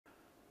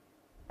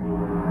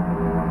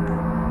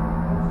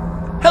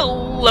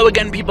Hello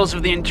again, peoples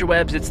of the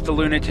interwebs, it's the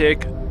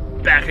Lunatic,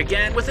 back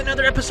again with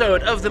another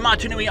episode of the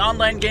Mata Nui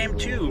Online Game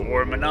 2,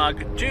 or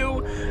MNOG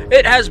 2.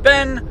 It has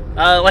been,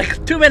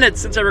 like 2 minutes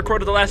since I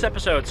recorded the last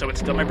episode, so it's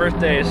still my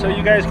birthday, so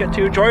you guys get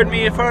to join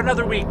me for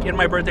another week in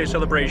my birthday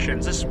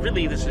celebrations. This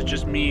is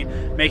just me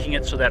making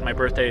it so that my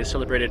birthday is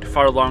celebrated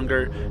far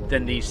longer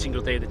than the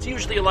single day that's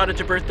usually allotted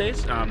to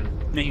birthdays,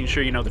 making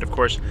sure you know that, of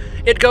course,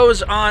 it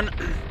goes on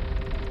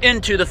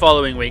into the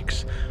following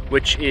weeks,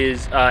 which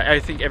is,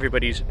 I think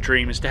everybody's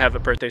dream is to have a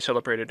birthday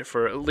celebrated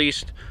for at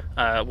least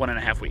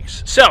 1.5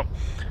 weeks. So,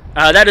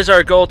 that is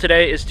our goal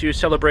today, is to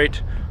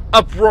celebrate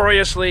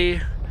uproariously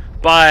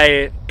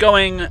by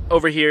going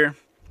over here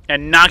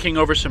and knocking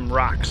over some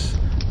rocks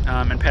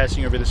and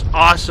passing over this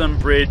awesome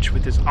bridge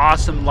with this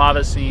awesome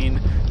lava scene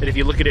that if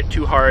you look at it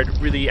too hard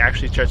really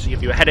actually starts to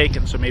give you a headache,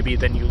 and so maybe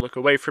then you look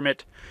away from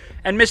it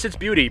and miss its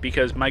beauty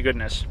because my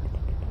goodness.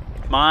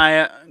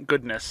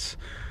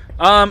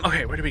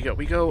 Okay, where do we go?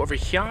 We go over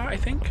here, I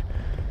think.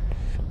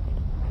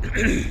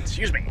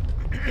 Excuse me.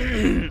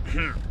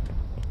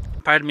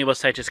 Pardon me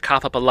whilst I just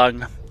cough up a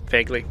lung,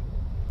 vaguely.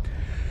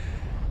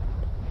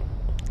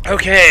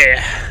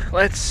 Okay,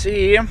 let's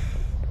see.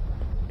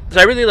 So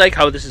I really like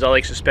how this is all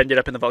like suspended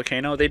up in the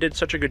volcano. They did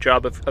such a good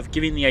job of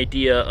giving the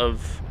idea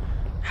of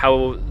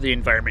how the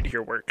environment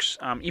here works.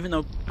 Even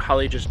though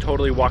Hali just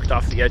totally walked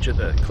off the edge of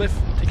the cliff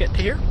to get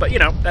to here, but you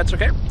know, that's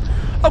okay.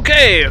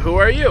 Okay, who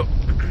are you?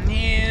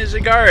 He's a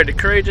guard,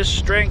 courageous,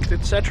 strength,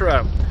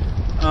 etc.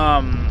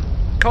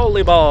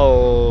 Collie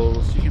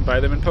balls. You can buy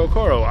them in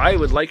Ta-Koro. I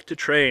would like to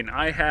train.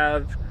 I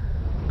have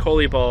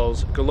collie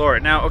balls galore.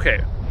 Now,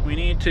 okay, we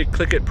need to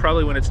click it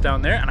probably when it's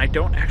down there, and I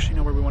don't actually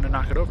know where we want to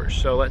knock it over.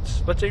 So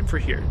let's aim for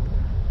here.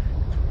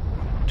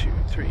 1, 2,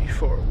 3,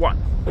 4, 1.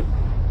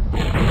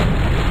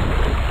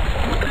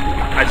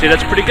 I'd say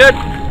that's pretty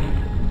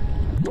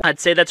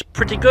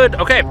good.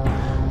 Okay.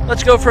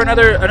 Let's go for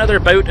another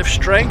bout of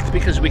strength,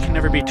 because we can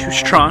never be too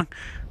strong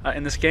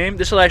in this game.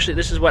 This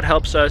is what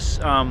helps us,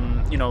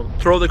 you know,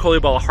 throw the collie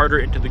ball harder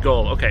into the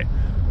goal. Okay,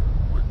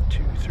 1,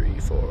 2, 3,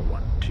 4,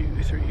 1, 2,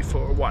 3,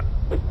 4, 1.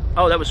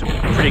 Oh, that was a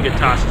pretty good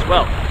toss as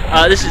well.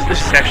 This is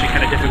actually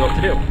kind of difficult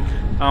to do,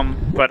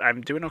 but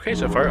I'm doing okay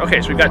so far.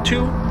 Okay, so we've got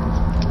 2.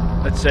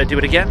 Let's do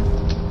it again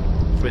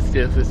with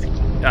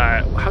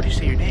how do you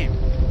say your name?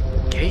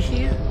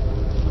 Kehi?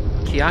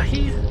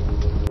 Kiahi?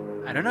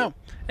 I don't know.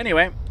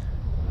 Anyway.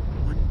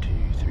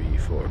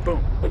 4, boom.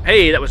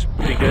 Hey, that was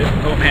pretty good.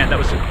 Oh man, that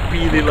was a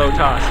really low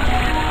toss.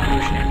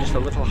 We should aim just a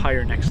little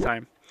higher next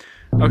time.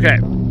 Okay.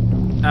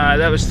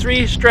 That was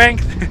 3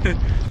 strength.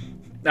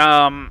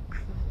 1,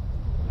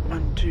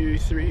 2,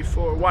 3,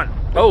 4, 1.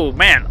 Oh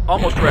man,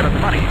 almost right on the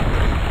money.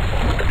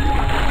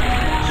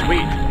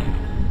 Sweet.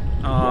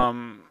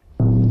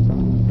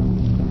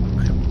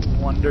 I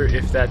wonder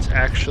if that's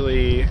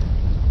actually...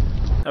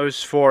 That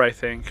was 4, I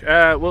think.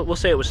 We'll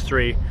say it was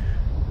 3.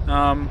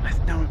 No,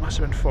 it must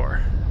have been 4.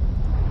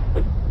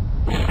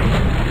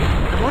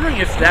 I'm wondering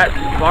if that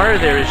bar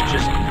there is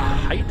just a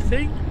height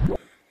thing?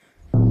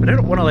 But I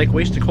don't want to, like,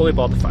 waste a collie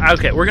ball to find...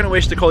 Okay, we're going to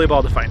waste a collie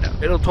ball to find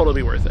out. It'll totally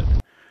be worth it.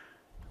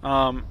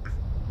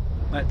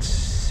 Let's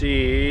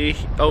see...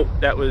 Oh,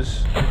 that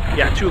was...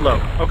 Yeah, too low.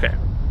 Okay.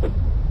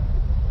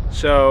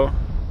 So...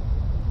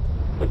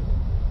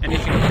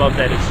 Anything above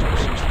that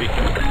seems to be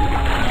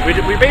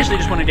good. We basically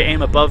just wanted to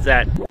aim above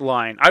that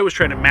line. I was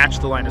trying to match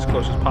the line as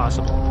close as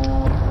possible.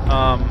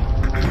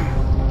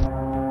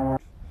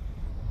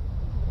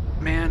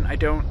 Man, I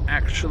don't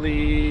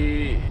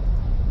actually...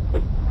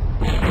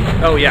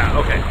 Oh, yeah,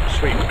 okay,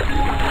 sweet.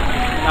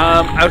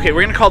 Okay,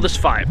 we're gonna call this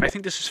 5. I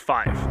think this is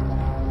 5.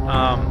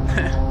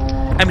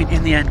 I mean,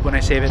 in the end, when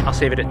I save it, I'll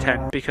save it at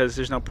 10, because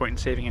there's no point in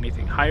saving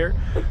anything higher.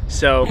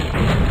 So,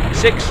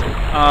 6.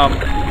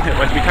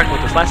 Like we talked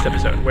about this last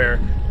episode, where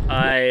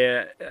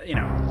you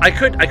know, I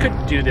could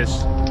do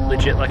this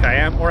legit like I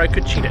am, or I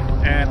could cheat it,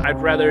 and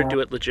I'd rather do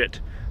it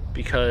legit,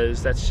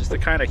 because that's just the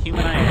kind of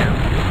human I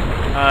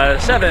am.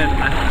 7.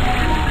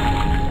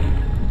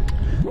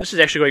 This is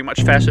actually going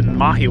much faster than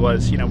Mahi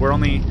was. You know, we're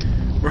only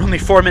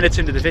 4 minutes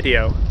into the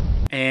video,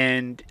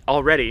 and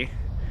already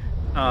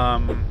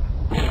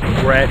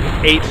we're at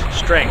 8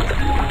 strength.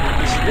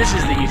 This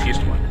is the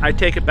easiest one. I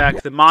take it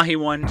back. The Mahi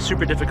one,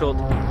 super difficult.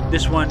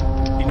 This one,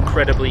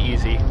 incredibly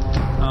easy.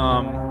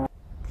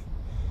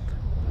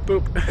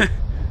 Boop.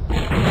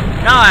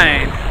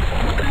 9.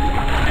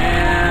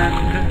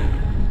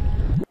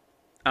 And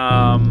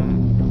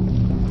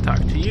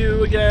talk to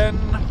you again.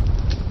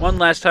 One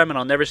last time, and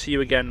I'll never see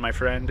you again, my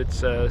friend.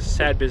 It's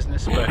sad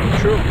business, but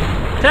true.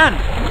 10.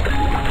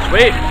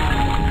 Sweet.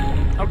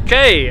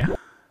 Okay.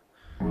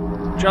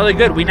 Jolly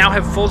good. We now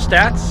have full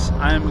stats.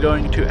 I'm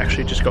going to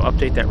actually just go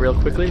update that real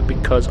quickly,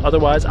 because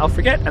otherwise I'll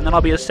forget, and then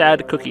I'll be a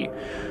sad cookie.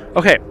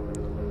 Okay.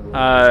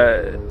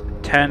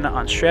 10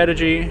 on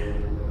strategy,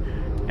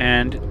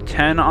 and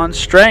 10 on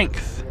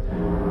strength.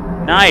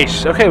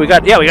 Nice. Okay, we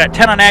got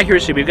 10 on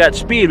accuracy. We've got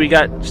speed. We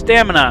got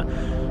stamina,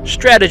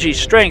 strategy,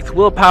 strength,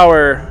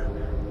 willpower,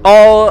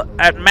 all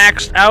at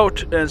maxed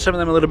out, and some of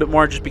them a little bit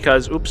more just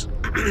because. Oops.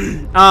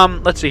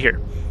 Let's see here.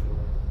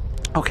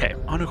 Okay,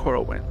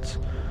 Anukoro wins.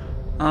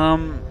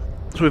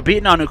 So we've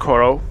beaten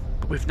Anukoro,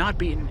 but we've not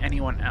beaten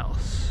anyone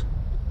else.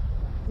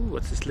 Ooh,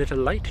 what's this little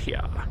light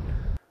here?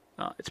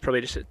 It's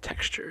probably just a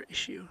texture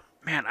issue.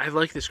 Man, I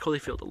like this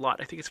Coalfield a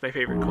lot. I think it's my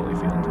favorite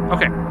Coalfield.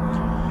 Okay.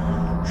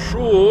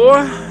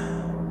 Sure.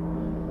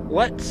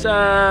 Let's,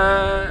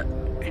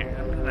 here,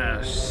 I'm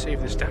gonna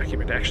save this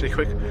document actually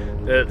quick.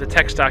 The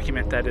text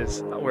document that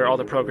is where all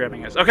the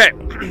programming is. Okay,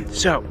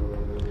 so,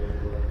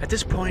 at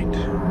this point,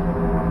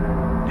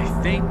 I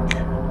think...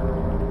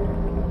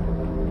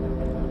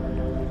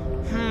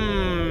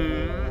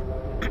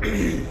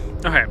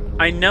 Okay,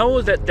 I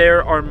know that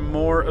there are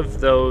more of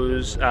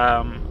those,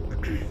 oh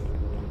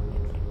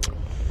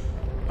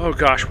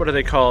gosh, what are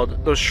they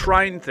called? Those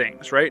shrine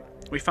things, right?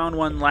 We found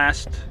one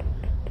last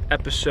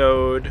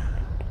episode.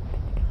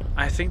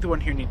 I think the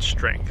one here needs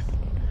strength.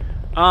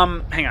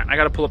 Hang on, I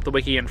gotta pull up the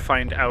wiki and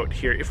find out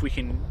here if we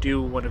can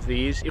do one of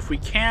these. If we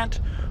can't,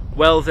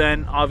 well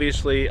then,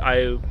 obviously,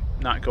 I'm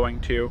not going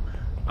to.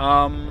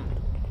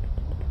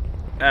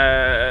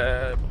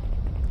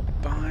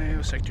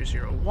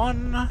 Biosector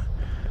 01.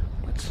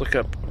 Let's look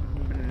up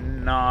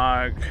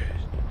MNOG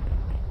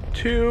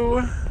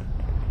 2.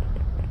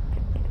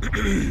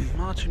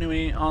 Mata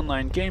Nui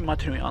online game,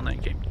 Mata Nui online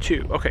game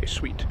 2. Okay,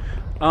 sweet.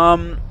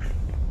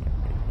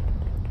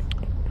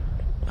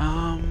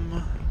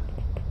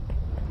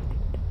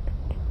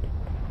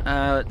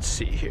 Let's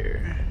see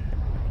here.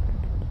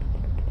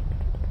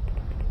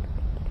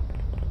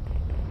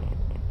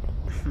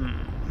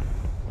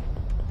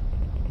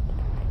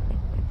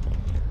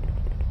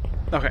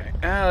 Okay,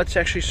 let's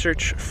actually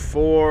search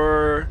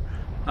for,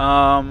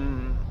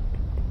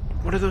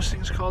 what are those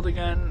things called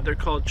again? They're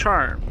called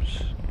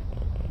charms.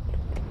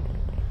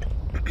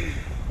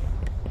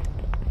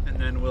 And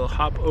then we'll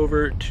hop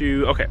over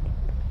to, okay.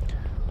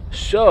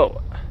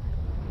 So,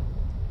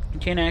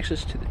 gain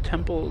access to the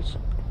temples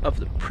of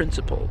the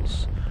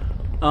principles.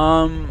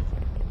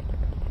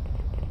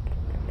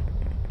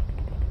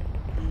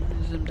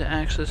 Them to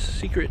access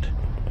secret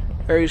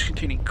areas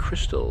containing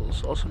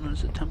crystals, also known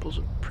as the temples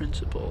of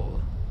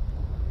principle.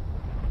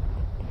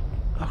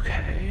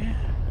 Okay.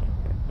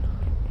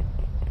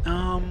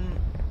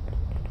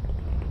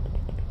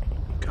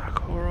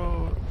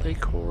 Ga-Koro,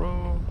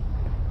 Ta-Koro.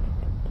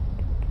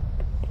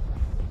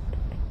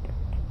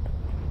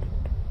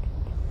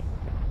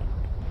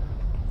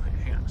 Wait,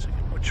 hang on a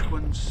second. Which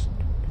ones?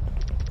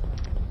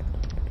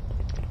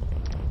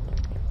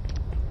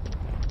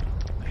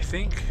 I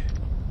think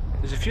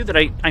there's a few that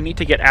I need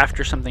to get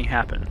after something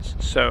happens.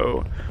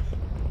 So,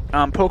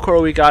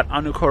 Po-Koro we got,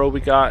 Anukoro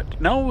we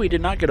got. No, we did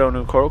not get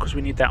Anukoro because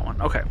we need that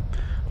one. Okay.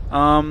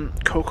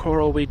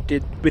 Ko-Koro we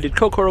did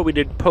Ko-Koro, we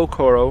did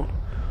Po-Koro.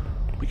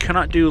 We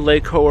cannot do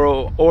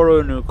Le-Koro or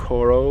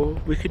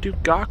Anukoro. We could do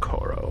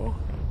Ga-Koro.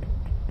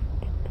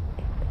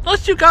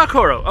 Let's do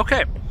Ga-Koro.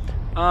 Okay.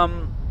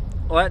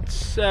 Let's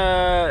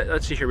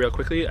see here real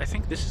quickly. I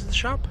think this is the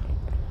shop.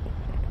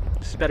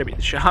 This better be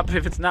the shop.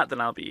 If it's not,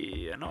 then I'll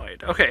be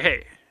annoyed. Okay,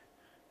 hey.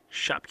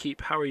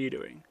 Shopkeep, how are you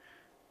doing?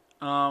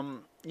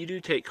 You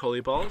do take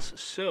Coley balls,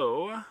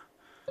 so...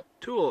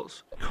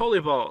 Tools. Coley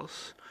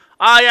balls.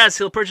 Ah, yes,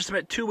 he'll purchase them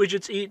at 2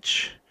 widgets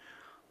each.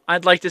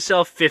 I'd like to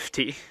sell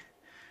 50.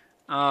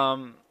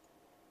 And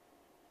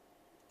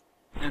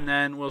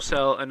then we'll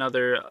sell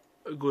another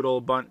good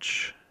old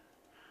bunch.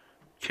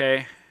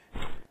 Okay.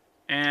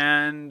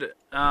 And,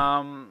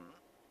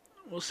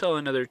 we'll sell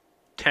another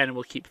 10 and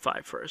we'll keep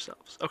 5 for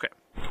ourselves. Okay.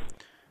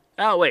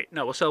 Oh, wait.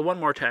 No, we'll sell one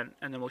more 10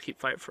 and then we'll keep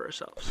 5 for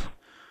ourselves.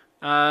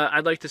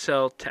 I'd like to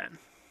sell 10.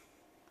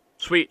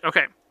 Sweet.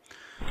 Okay.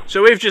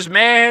 So we've just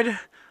made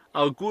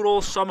a good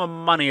old sum of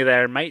money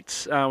there,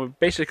 mates. We've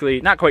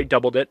basically not quite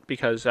doubled it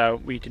because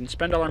we didn't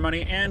spend all our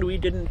money and we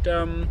didn't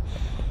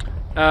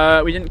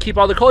keep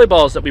all the Coley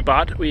balls that we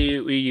bought.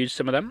 We used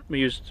some of them. We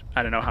used,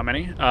 I don't know how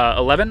many,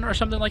 11 or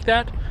something like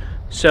that.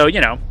 So,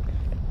 you know.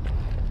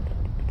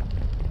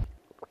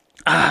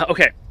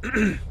 Okay.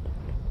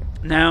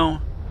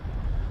 Now,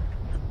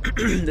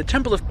 the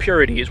Temple of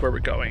Purity is where we're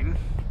going.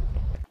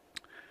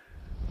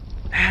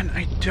 And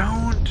I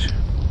don't...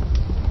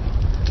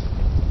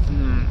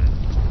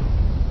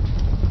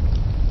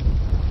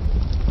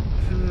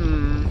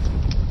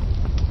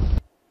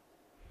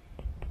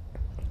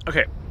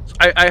 Okay, so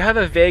I have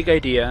a vague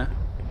idea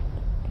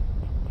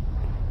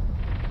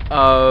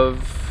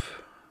of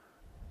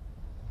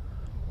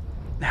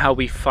how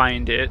we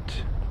find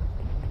it,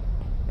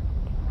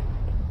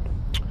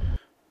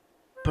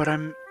 but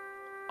I'm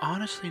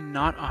honestly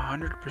not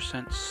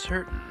 100%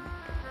 certain.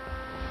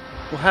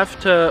 We'll have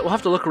to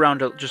look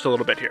around just a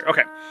little bit here.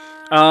 Okay,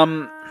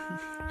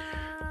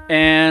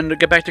 and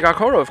get back to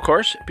Ga-Koro, of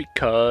course,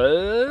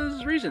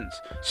 because reasons.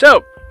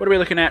 So, what are we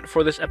looking at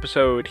for this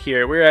episode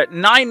here? We're at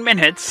 9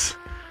 minutes.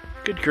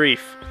 Good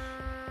grief.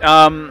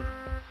 Man,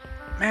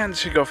 this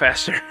should go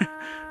faster.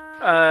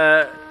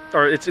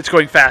 Or it's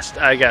going fast,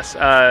 I guess.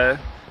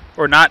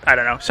 Or not, I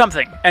don't know.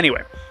 Something.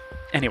 Anyway.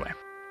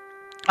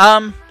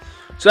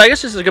 So I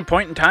guess this is a good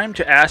point in time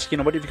to ask,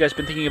 what have you guys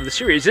been thinking of the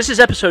series? This is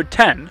episode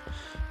 10.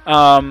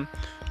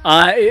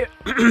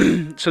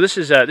 So this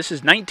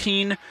is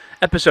 19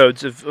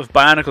 episodes of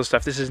BioNICLE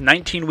stuff. This is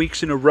 19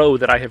 weeks in a row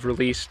that I have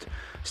released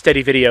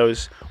steady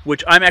videos,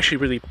 which I'm actually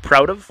really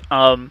proud of.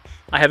 I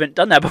haven't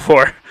done that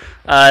before.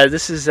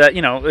 This is,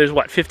 there's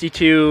what,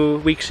 52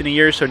 weeks in a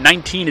year, so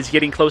 19 is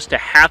getting close to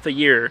half a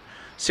year,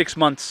 6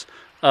 months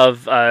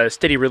of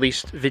steady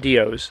released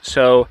videos.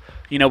 So,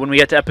 when we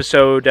get to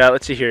episode,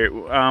 let's see here,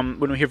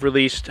 when we have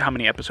released, how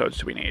many episodes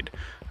do we need?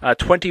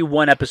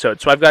 21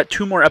 episodes. So I've got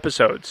 2 more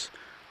episodes.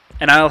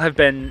 And I'll have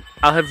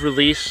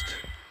released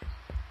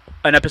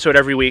an episode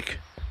every week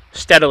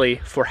steadily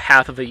for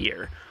half of a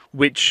year,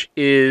 which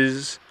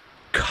is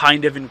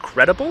kind of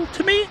incredible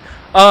to me.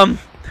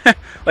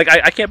 Like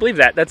I can't believe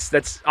that.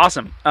 That's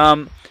awesome.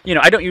 I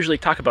don't usually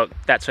talk about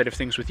that side of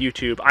things with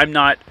YouTube. I'm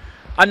not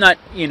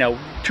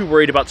too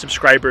worried about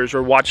subscribers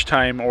or watch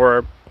time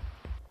or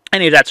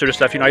any of that sort of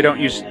stuff. I don't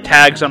use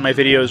tags on my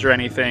videos or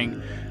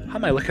anything. How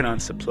am I looking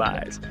on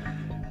supplies?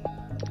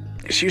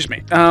 Excuse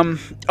me.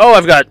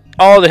 I've got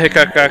all the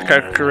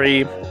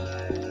hickory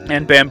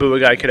and bamboo a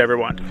guy could ever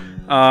want.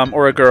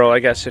 Or a girl, I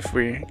guess, if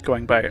we're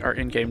going by our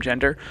in-game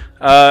gender.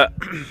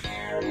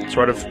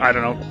 Sort of, I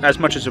don't know, as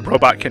much as a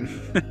robot can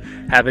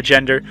have a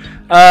gender.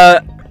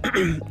 But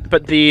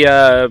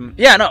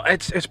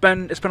it's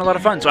been a lot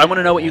of fun. So I want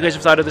to know what you guys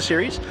have thought of the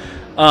series.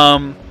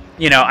 I'm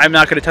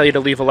not going to tell you to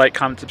leave a like,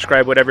 comment,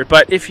 subscribe, whatever.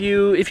 But if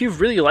you've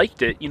really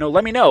liked it,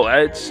 let me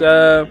know.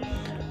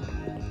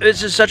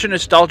 This is such a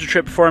nostalgia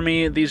trip for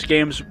me. These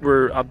games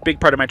were a big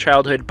part of my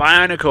childhood.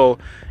 BioNICLE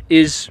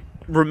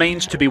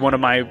remains to be one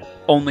of my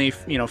only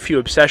few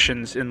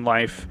obsessions in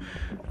life.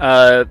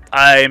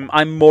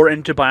 I'm more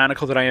into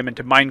BioNICLE than I am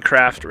into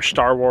Minecraft or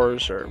Star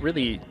Wars or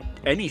really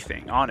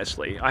anything.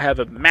 Honestly, I have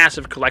a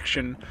massive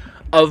collection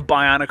of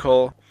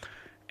BioNICLE,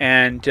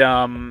 and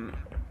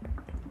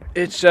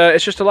it's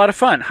just a lot of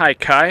fun. Hi,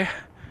 Kai.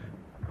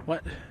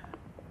 What?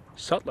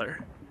 Sutler.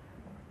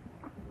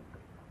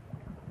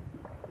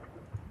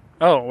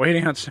 Oh,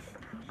 waiting on some...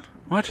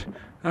 What?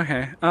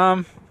 Okay,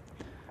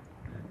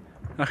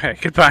 okay,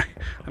 goodbye.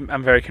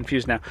 I'm very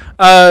confused now.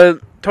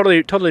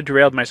 Totally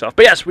derailed myself.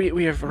 But yes,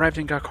 we have arrived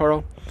in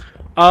Ga-Koro.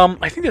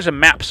 I think there's a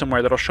map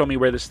somewhere that'll show me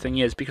where this thing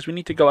is, because we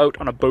need to go out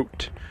on a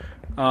boat.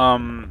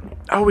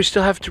 We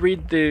still have to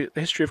read the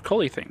history of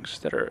Koli things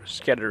that are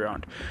scattered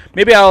around.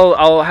 Maybe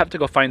I'll have to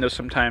go find those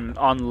sometime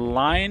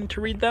online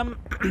to read them.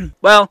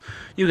 Well,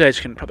 you guys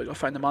can probably go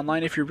find them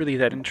online if you're really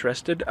that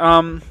interested.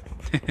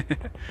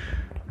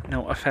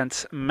 No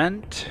offense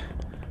meant.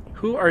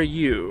 Who are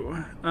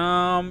you?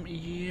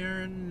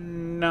 You're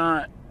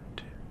not...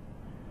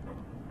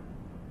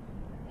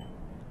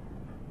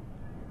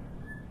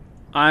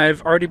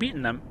 I've already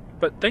beaten them,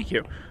 but thank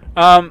you.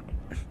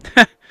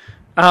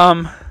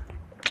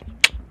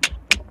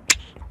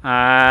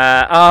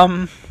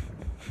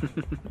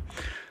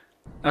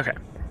 Okay.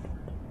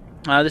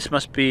 This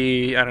must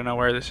be... I don't know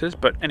where this is,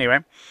 but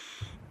anyway.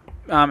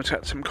 It's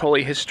got some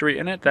Koli history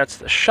in it. That's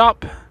the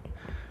shop.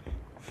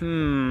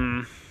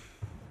 Who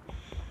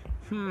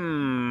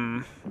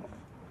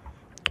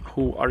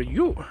are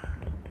you?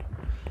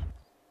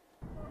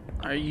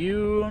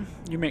 You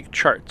make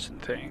charts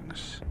and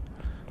things.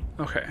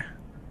 Okay.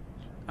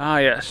 Ah,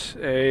 yes.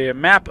 A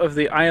map of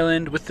the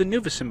island with the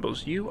Nuva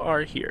symbols. You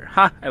are here.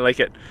 Ha! I like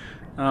it.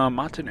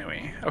 Mata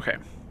Nui. Okay.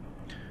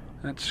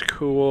 That's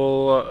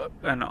cool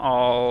and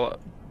all,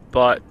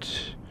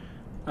 but...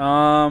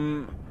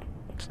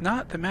 it's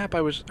not the map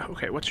I was...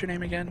 Okay, what's your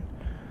name again?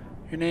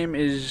 Your name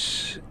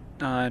is...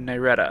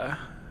 Nyretta.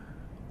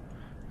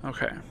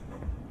 Okay.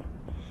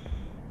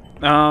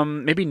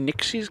 Maybe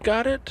Nixie's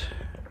got it?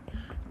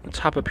 Let's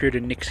hop up here to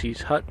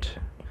Nixie's hut.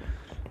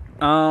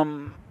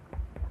 Hold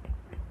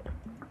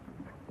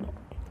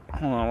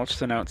on, what's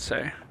the note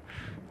say?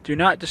 Do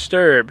not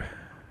disturb.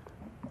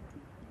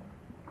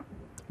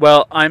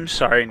 Well, I'm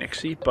sorry,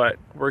 Nixie, but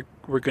we're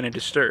gonna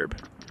disturb.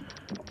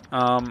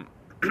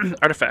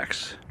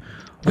 Artifacts.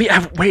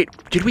 Wait,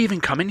 did we even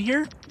come in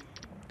here?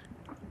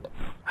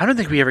 I don't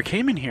think we ever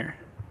came in here.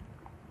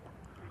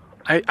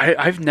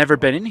 I've never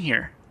been in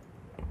here.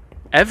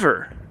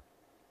 Ever.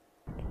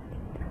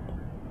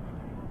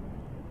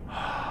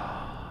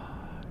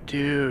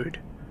 Dude.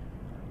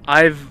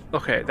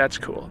 Okay, that's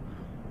cool.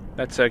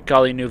 That's a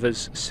Gali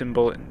Nuva's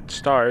symbol and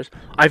stars.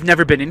 I've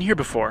never been in here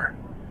before.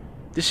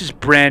 This is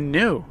brand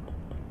new.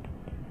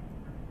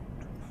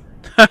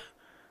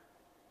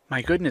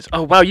 My goodness.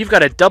 Oh, wow, you've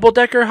got a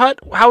double-decker hut?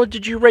 How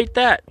did you rate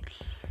that?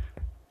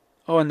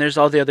 Oh, and there's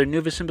all the other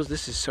Nuva symbols.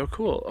 This is so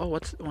cool. Oh,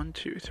 what's 1,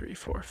 2, 3,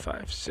 4,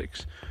 5,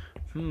 6.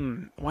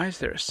 Why is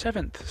there a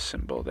 7th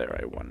symbol there,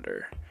 I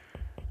wonder?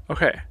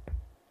 Okay.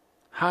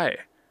 Hi.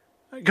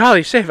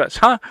 Golly, save us,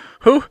 huh?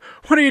 Who?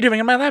 What are you doing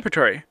in my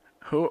laboratory?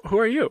 Who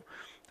are you?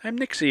 I'm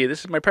Nixie.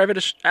 This is my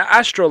private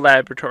astro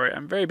laboratory.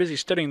 I'm very busy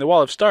studying the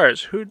wall of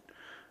stars. Who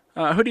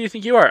do you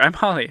think you are? I'm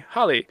Hali.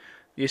 Hali,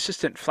 the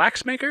assistant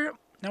flax maker?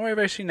 Now, where have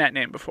I seen that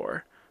name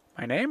before?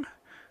 My name?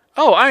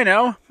 Oh, I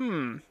know.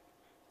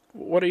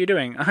 What are you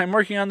doing? I'm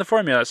working on the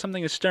formula.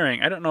 Something is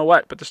stirring. I don't know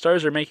what, but the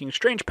stars are making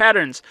strange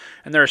patterns,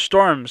 and there are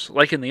storms,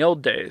 like in the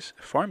old days.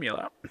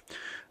 Formula.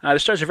 The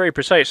stars are very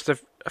precise. The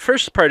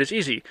first part is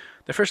easy.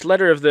 The first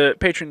letter of the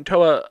patron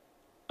Toa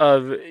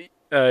of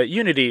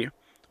unity.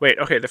 Wait,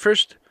 okay, the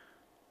first...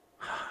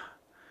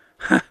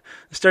 the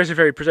stars are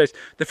very precise.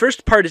 The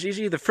first part is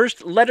easy. The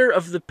first letter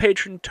of the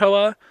patron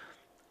Toa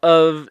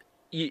of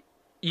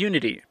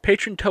unity.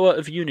 Patron Toa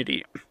of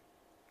unity.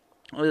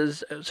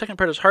 The second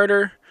part is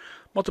harder.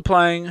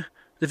 Multiplying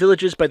the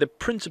villages by the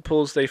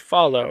principles they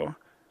follow.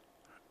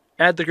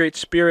 Add the Great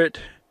Spirit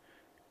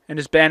and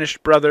his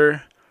banished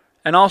brother,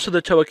 and also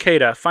the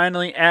Toakeda.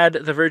 Finally, add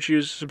the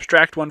virtues,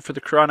 subtract one for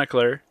the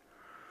Chronicler.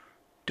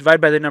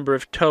 Divide by the number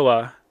of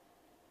Toa.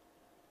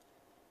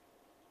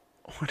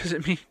 What does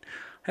it mean?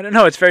 I don't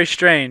know, it's very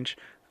strange.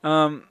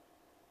 Okay,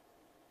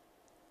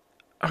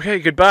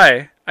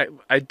 goodbye.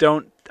 I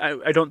don't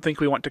think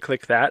we want to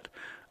click that.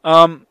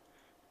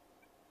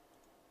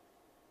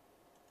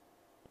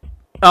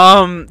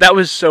 That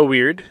was so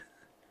weird.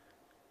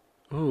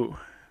 Ooh.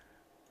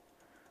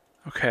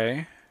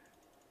 Okay.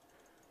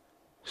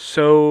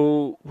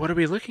 So, what are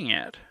we looking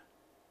at?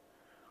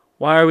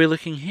 Why are we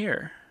looking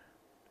here?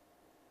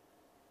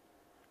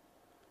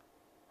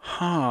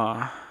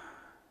 Huh.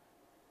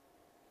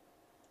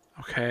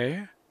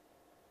 Okay.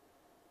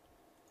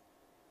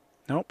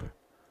 Nope.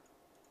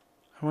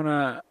 I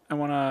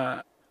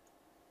wanna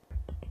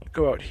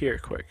go out here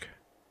quick.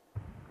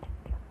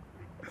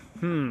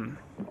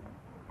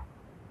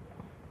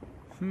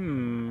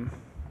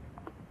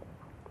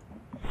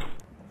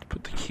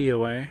 Put the key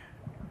away.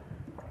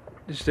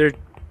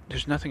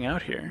 There's nothing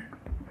out here.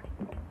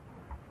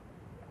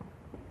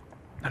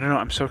 I don't know,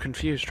 I'm so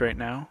confused right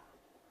now.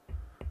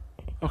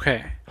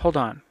 Okay, hold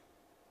on.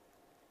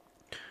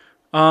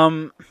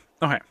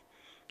 Okay.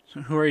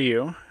 So who are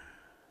you?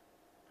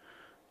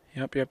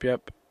 Yep.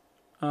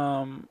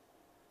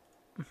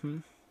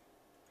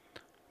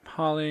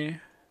 Hali.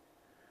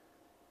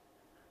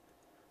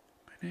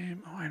 My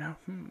name? Oh, I know.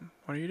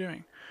 What are you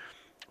doing?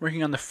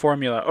 Working on the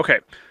formula. Okay.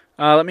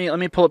 Let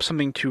me pull up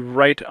something to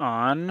write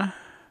on.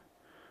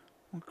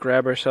 We'll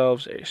grab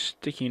ourselves a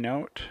sticky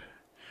note.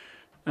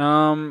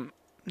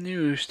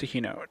 New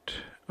sticky note.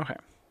 Okay.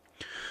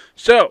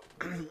 So,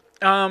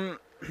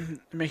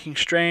 making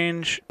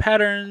strange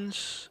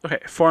patterns. Okay,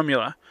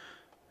 formula.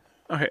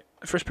 Okay,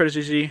 the first part is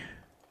easy.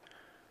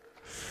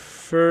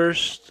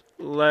 First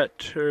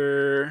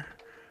letter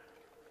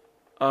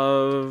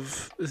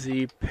of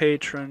the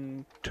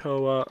patron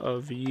Toa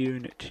of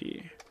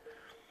unity.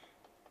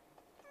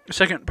 The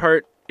second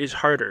part is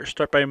harder.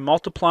 Start by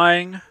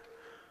multiplying.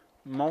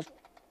 Multiply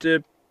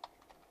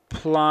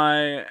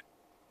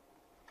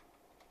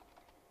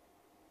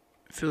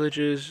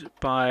villages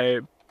by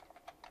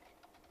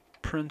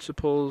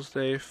principles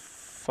they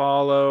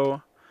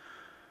follow.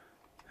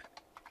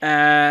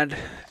 Add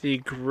the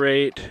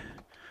Great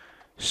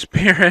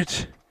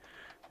Spirit.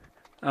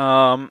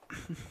 And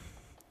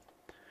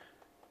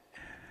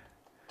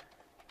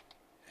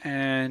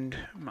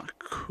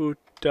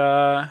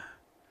Makuta.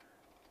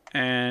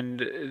 And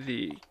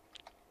the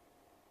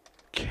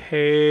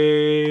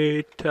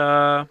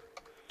Keta.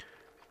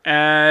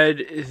 Add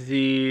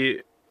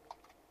the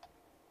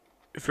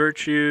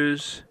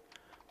virtues.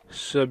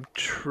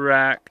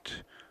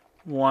 Subtract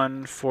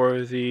one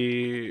for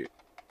the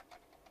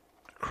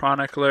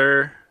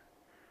Chronicler.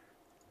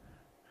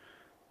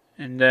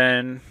 And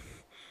then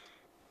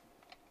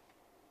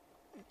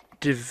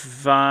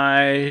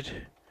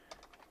divide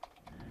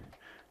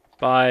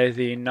by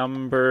the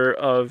number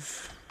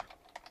of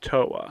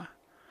Toa.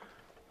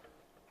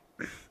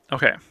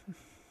 Okay.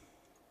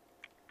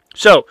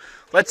 So,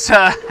 let's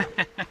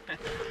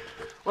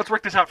let's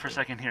work this out for a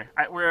second here.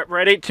 We're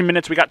at 18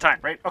 minutes. We got time,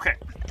 right? Okay.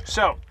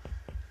 So,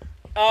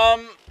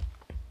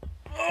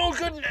 oh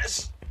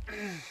goodness.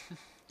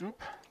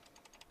 Oop.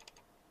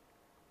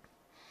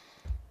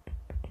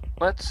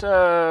 Let's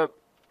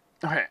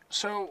okay.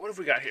 So, what have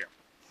we got here?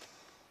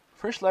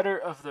 First letter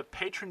of the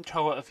patron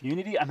Toa of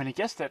unity. I'm gonna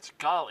guess that's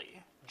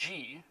Gali.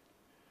 G.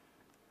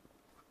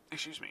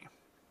 Excuse me.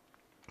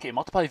 Okay,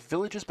 multiply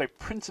villages by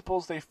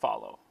principles they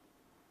follow.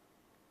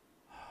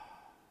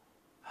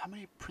 How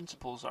many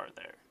principles are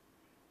there?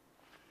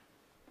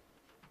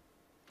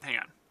 Hang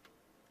on.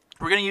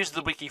 We're going to use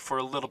the wiki for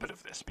a little bit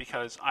of this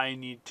because I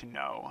need to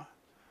know.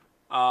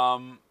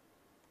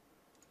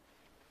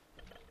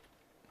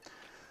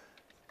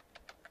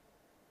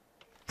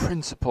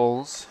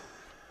 Principles.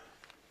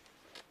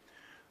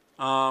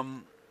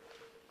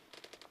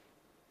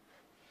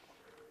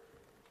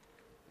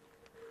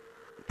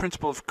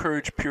 Principle of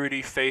courage,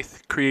 purity,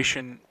 faith,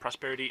 creation,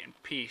 prosperity, and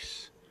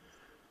peace.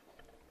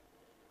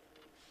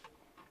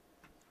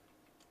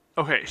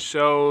 Okay,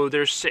 so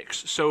there's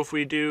 6. So if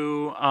we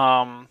do,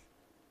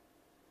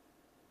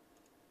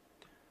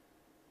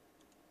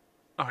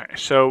 okay,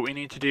 so we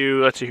need to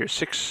do, let's see here,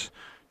 6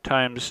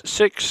 times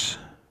 6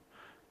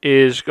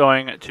 is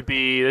going to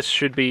be, this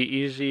should be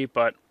easy,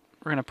 but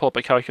we're going to pull up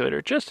a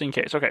calculator just in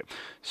case. Okay,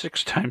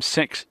 6 times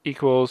 6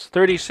 equals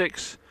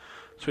 36.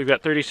 So we've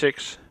got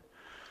 36.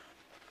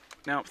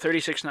 No,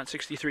 36, not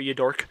 63, you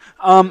dork.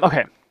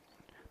 Okay.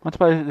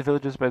 Multiply the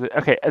villages by the...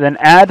 Okay, and then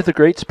add the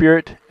Great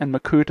Spirit and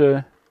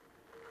Makuta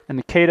And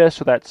the Kata,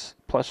 so that's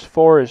plus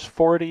 4 is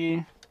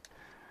 40.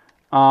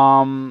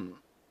 Add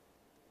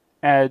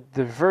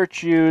the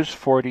virtues,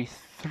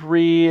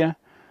 43.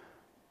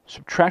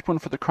 Subtract 1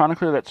 for the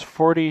Chronicler, that's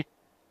 42.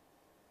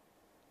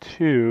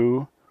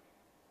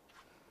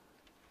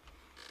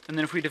 And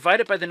then if we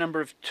divide it by the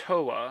number of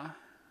Toa,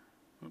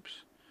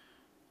 oops,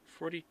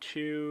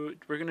 42,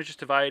 we're going to just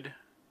divide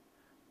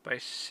by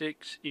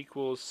 6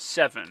 equals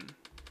 7.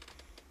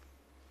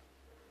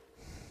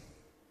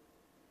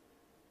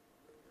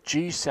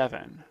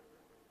 G7.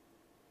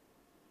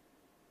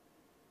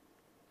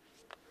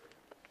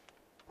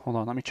 Hold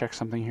on, let me check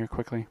something here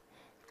quickly.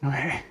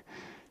 Okay,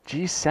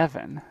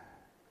 G7.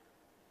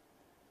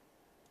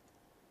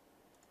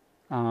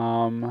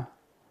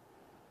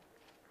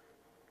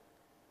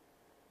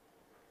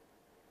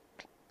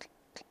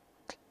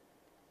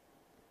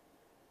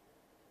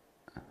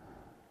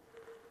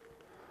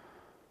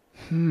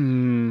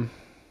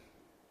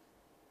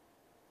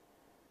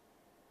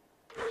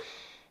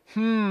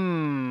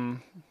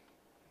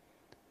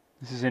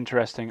 This is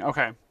interesting.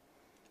 Okay.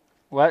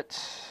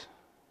 Let's...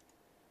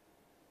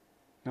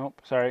 Nope,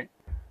 sorry.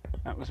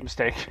 That was a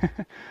mistake.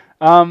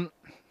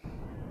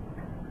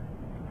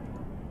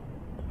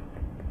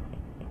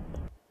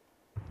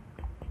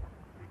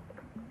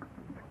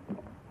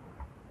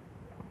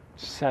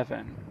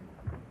 7.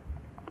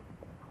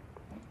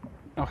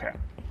 Okay.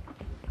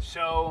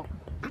 So,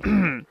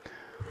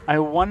 I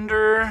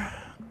wonder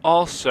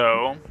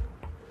also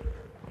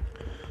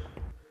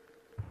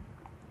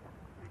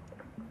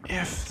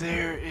if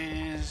there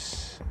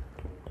is...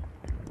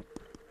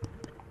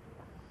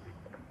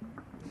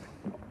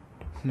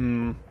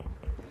 Let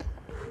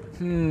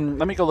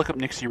me go look up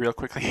Nixie real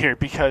quickly here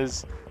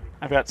because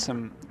I've got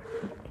some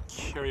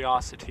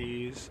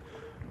curiosities.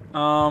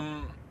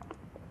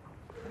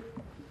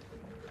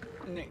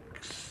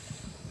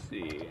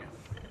 Nixie.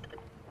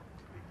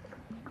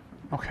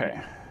 Okay.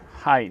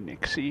 Hi,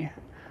 Nixie.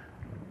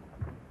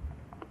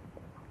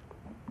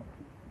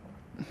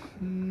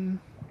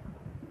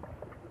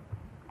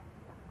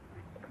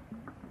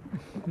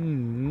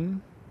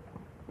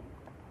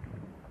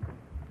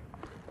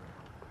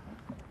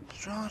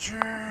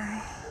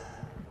 Astrologer.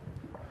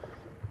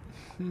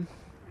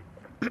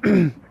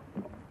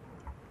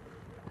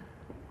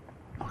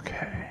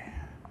 Okay.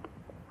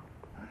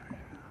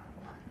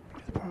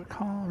 The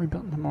protocol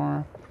rebuilt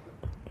tomorrow.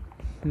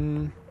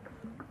 Continue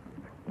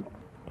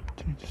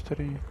to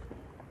study.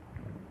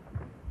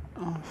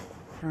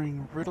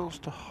 Offering riddles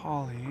to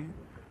Hali.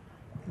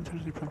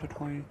 Intentionally prompted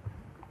Hali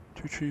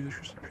to retrieve the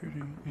crystal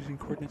purity using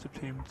coordinates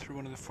obtained through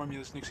one of the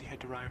formulas Nixie had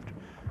derived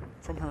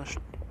from her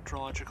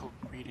astrological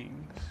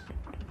readings.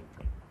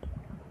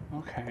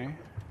 Okay.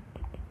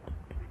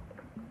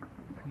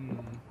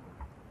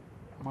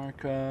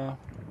 Marka.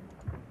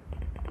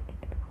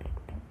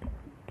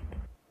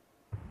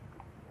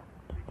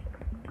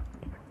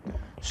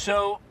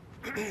 So,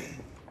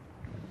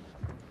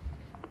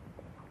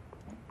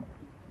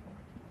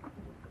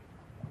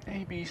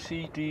 A, B,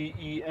 C, D,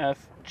 E,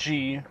 F,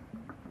 G.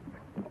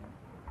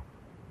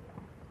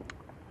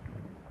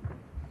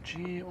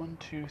 G, 1,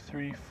 2,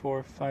 3,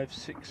 4, 5,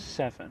 6,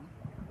 7.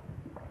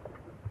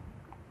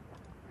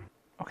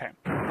 Okay,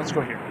 let's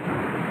go here.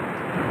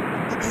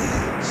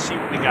 Let's see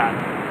what we got.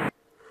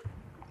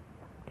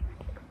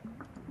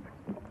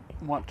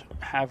 What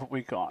have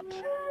we got?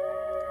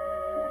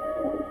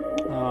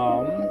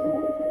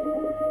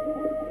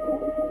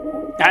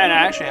 And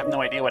I actually have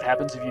no idea what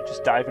happens if you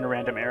just dive in a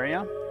random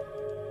area.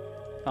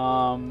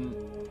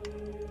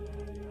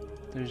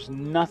 There's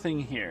nothing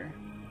here.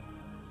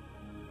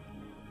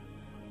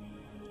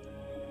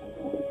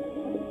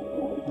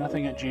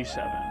 Nothing at G7.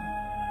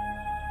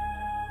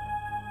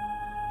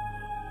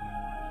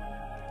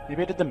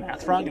 Maybe I did the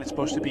math wrong and it's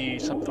supposed to be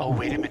something. Oh,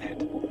 wait a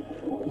minute.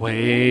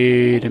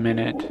 Wait a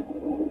minute.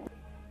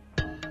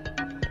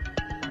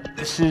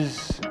 This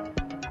is,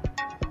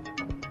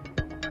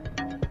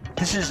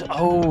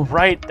 oh,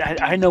 right.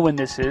 I know when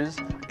this is.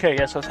 Okay,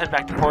 yeah, so let's head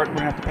back to port. We're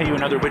going to have to pay you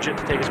another widget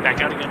to take us back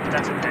out again, but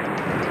that's okay.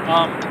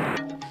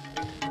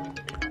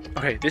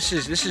 Okay, this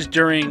is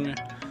during,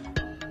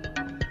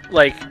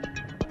 like,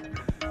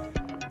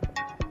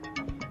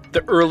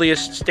 the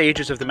earliest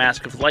stages of the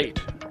Mask of Light.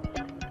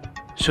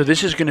 So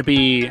this is going to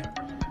be,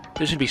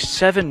 there's going to be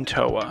 7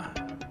 Toa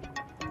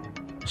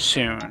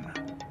soon.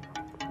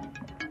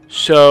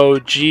 So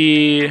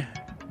G6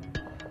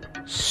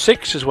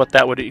 is what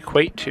that would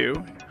equate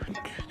to.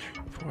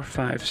 4,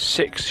 5,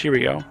 6. Here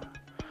we go.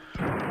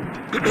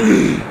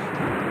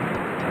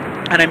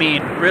 And I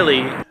mean,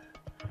 really,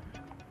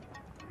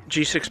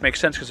 G6 makes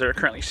sense because there are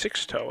currently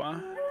 6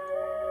 Toa.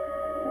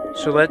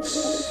 So let's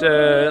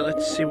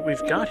see what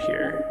we've got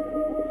here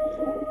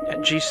at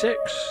G6.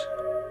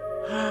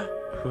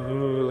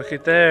 Ooh, look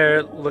at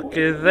there! Look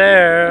at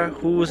there!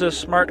 Who's a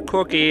smart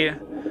cookie?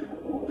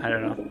 I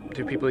don't know.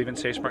 Do people even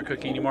say smart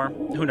cookie anymore?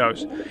 Who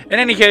knows? In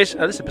any case,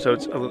 this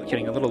episode's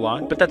getting a little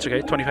long, but that's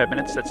okay. 25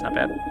 minutes, that's not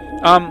bad.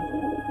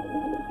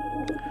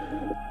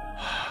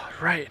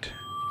 Right.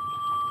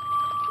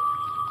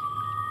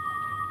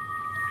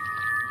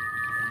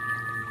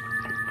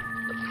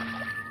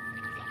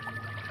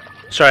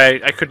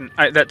 Sorry, I couldn't.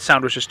 That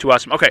sound was just too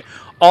awesome. Okay,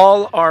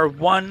 all are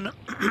one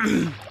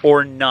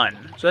or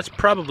none. So that's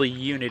probably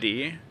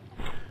unity.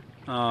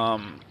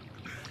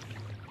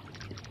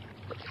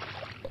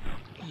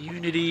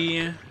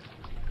 Unity.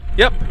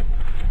 Yep.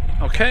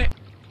 Okay.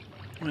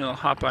 We'll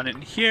hop on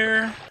in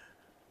here.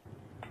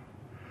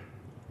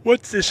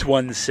 What's this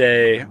one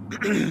say?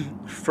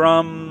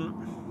 From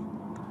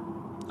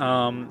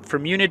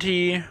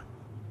Unity.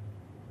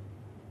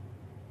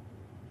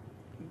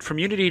 From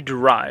Unity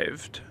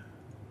derived.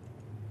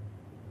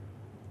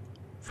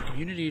 From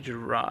Unity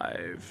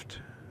derived.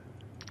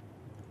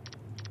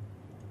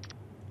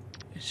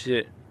 Is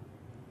it?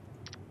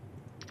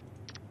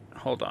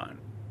 Hold on.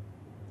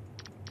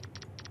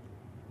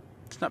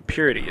 It's not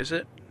purity, is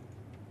it?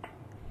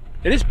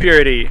 It is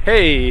purity.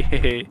 Hey, hey,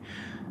 hey.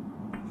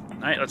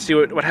 All right, let's see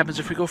what happens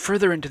if we go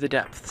further into the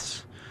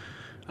depths.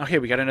 Okay,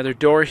 we got another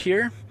door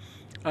here.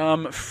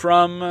 From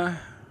from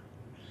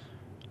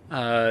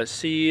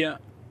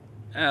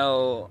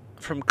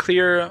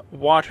clear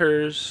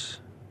waters.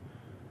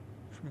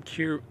 From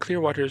clear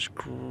waters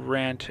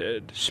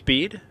granted.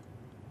 Speed?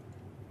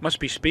 Must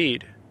be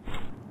speed.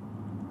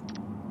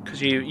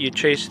 Because you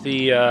chase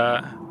the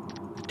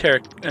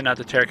not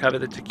the Terracotta,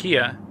 the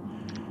Takua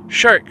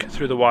shark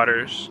through the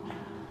waters.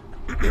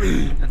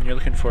 And you're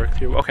looking for a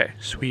clear... Okay,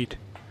 sweet.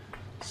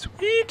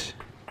 Sweet!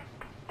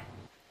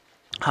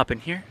 Hop in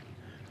here,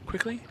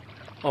 quickly.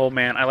 Oh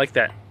man, I like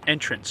that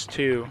entrance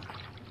too.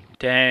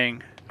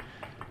 Dang.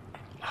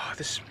 Oh,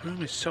 this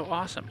room is so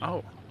awesome.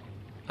 Oh.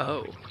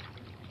 Oh.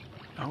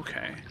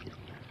 Okay.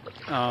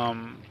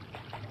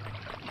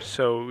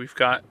 So we've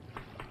got...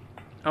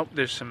 Oh,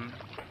 there's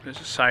a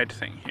side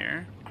thing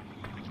here.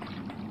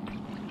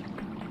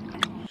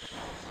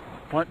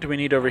 What do we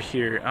need over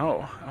here?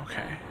 Oh,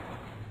 okay.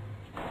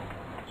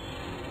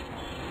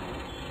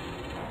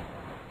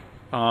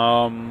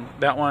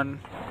 That one.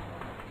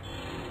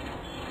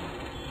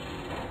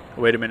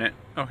 Wait a minute.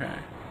 Okay.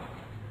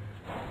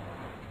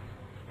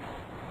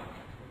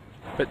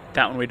 But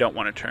that one we don't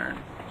want to turn.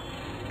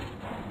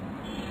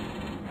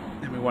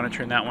 And we want to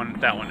turn that one,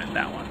 and that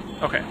one.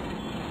 Okay.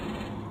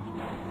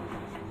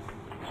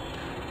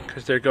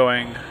 Because they're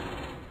going...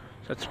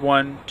 That's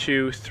 1,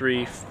 2,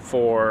 3,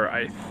 4,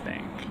 I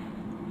think.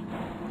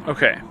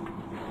 Okay.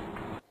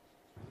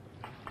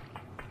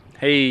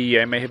 Hey,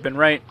 I may have been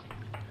right.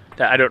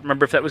 I don't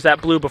remember if that was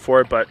that blue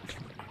before, but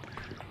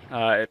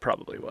it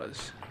probably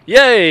was.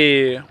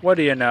 Yay! What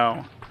do you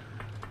know?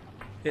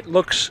 It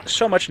looks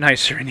so much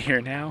nicer in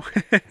here now.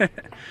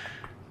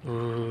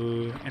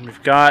 Ooh, and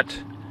we've got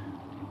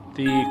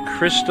the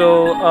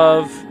crystal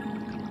of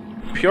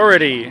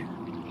purity.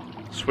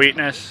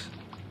 Sweetness.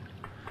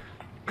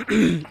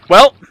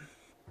 Well,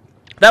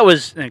 that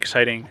was an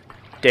exciting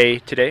day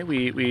today.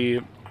 We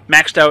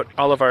maxed out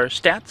all of our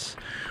stats.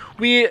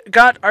 We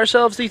got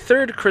ourselves the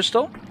third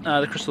crystal,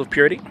 the crystal of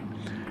purity.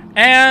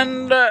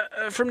 And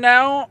from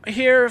now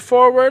here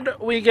forward,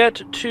 we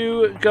get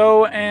to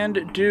go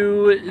and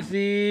do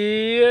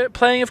the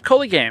playing of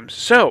Koli games.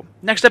 So,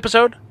 next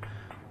episode,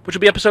 which will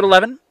be episode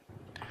 11.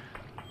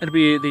 It'll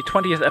be the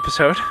 20th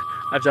episode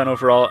I've done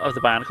overall of the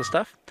BioNICLE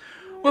stuff.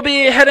 We'll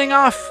be heading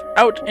off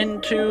out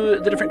into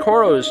the different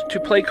Koros to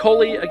play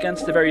Koli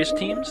against the various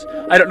teams.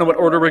 I don't know what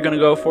order we're going to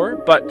go for,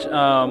 but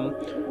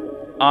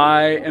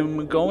I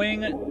am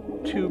going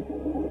to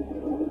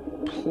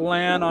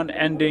plan on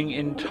ending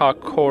in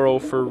Ta-Koro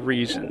for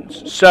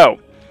reasons. So,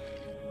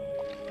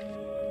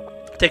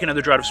 take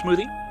another draught of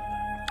smoothie.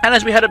 And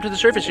as we head up to the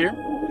surface here,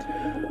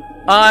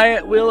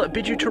 I will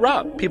bid you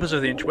ta-ra, peoples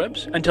of the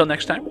interwebs. Until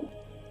next time.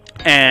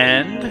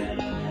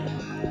 And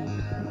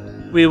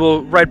we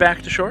will ride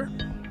back to shore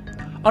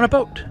on a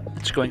boat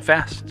that's going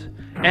fast.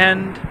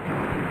 And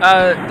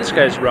this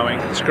guy's rowing,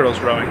 this girl's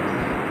rowing,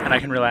 and I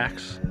can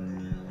relax.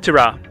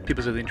 Ta-ra,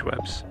 peoples of the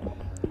interwebs.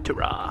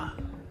 Ta-ra.